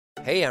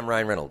Hey, I'm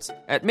Ryan Reynolds.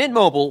 At Mint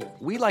Mobile,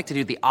 we like to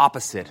do the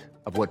opposite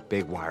of what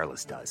Big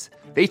Wireless does.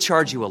 They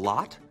charge you a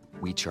lot,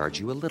 we charge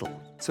you a little.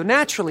 So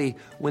naturally,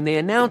 when they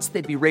announced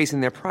they'd be raising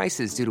their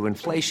prices due to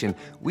inflation,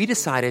 we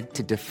decided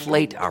to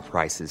deflate our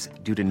prices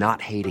due to not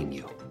hating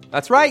you.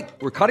 That's right.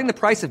 We're cutting the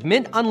price of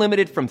Mint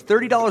Unlimited from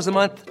 $30 a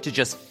month to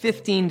just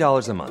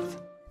 $15 a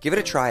month. Give it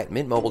a try at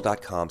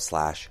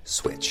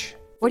mintmobile.com/switch.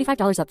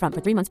 $45 up front for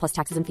 3 months plus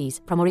taxes and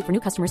fees. Promo rate for new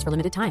customers for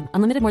limited time.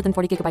 Unlimited more than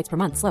 40 gigabytes per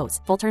month. Slows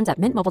full terms at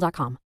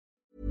mintmobile.com.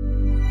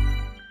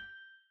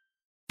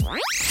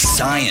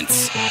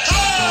 Science.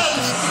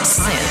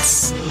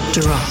 Science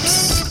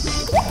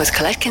drops with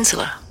Colette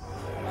Kinsella.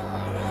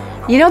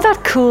 You know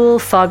that cool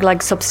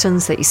fog-like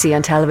substance that you see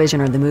on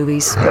television or in the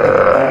movies?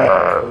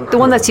 The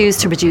one that's used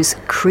to produce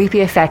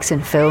creepy effects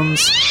in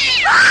films?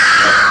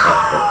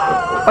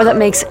 Or that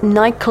makes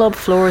nightclub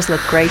floors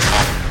look great?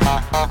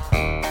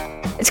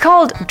 It's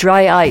called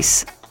dry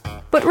ice.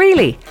 But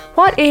really,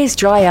 what is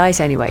dry ice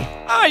anyway?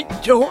 I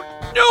don't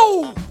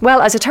know.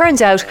 Well, as it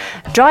turns out,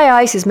 dry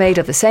ice is made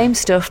of the same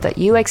stuff that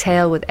you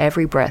exhale with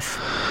every breath.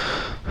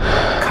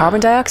 Carbon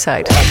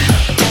dioxide.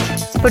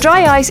 But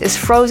dry ice is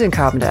frozen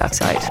carbon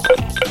dioxide.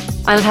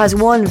 And it has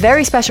one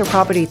very special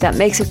property that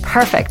makes it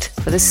perfect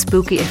for the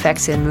spooky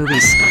effects in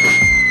movies.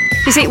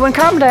 You see, when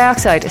carbon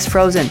dioxide is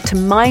frozen to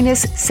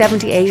minus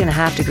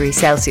 78.5 degrees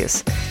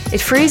Celsius,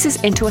 it freezes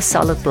into a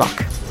solid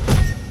block.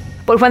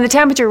 But when the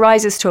temperature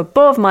rises to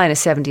above minus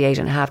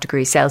 78.5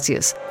 degrees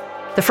Celsius,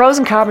 the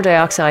frozen carbon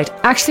dioxide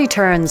actually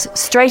turns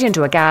straight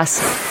into a gas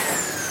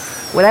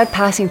without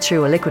passing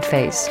through a liquid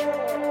phase.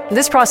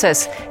 This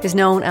process is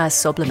known as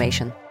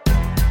sublimation.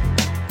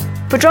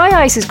 But dry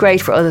ice is great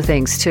for other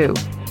things too.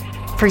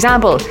 For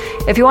example,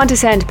 if you want to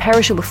send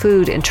perishable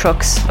food in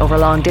trucks over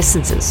long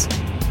distances,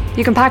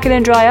 you can pack it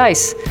in dry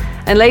ice,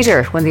 and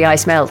later, when the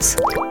ice melts,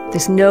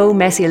 there's no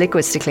messy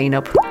liquids to clean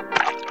up.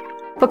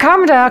 But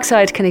carbon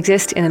dioxide can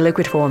exist in a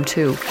liquid form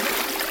too.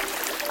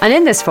 And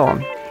in this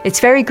form, it's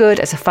very good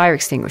as a fire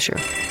extinguisher.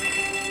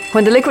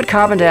 When the liquid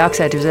carbon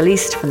dioxide is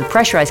released from the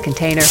pressurized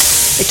container,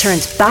 it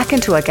turns back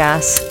into a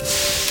gas,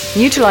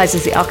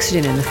 neutralizes the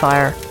oxygen in the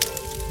fire,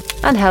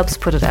 and helps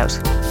put it out.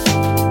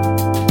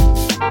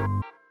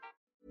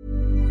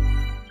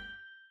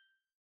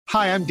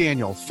 Hi, I'm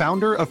Daniel,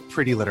 founder of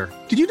Pretty Litter.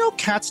 Did you know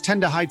cats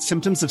tend to hide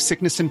symptoms of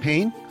sickness and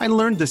pain? I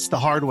learned this the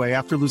hard way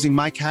after losing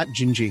my cat,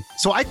 Gingy.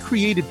 So I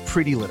created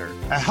Pretty Litter,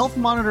 a health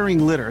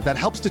monitoring litter that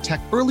helps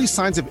detect early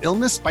signs of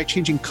illness by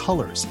changing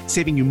colors,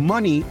 saving you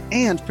money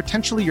and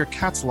potentially your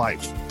cat's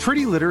life.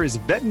 Pretty Litter is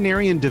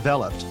veterinarian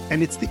developed,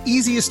 and it's the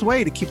easiest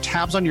way to keep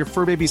tabs on your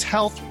fur baby's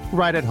health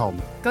right at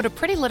home. Go to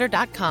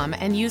prettylitter.com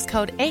and use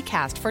code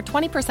ACAST for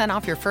 20%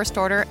 off your first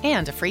order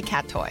and a free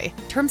cat toy.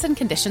 Terms and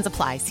conditions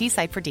apply. See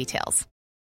site for details.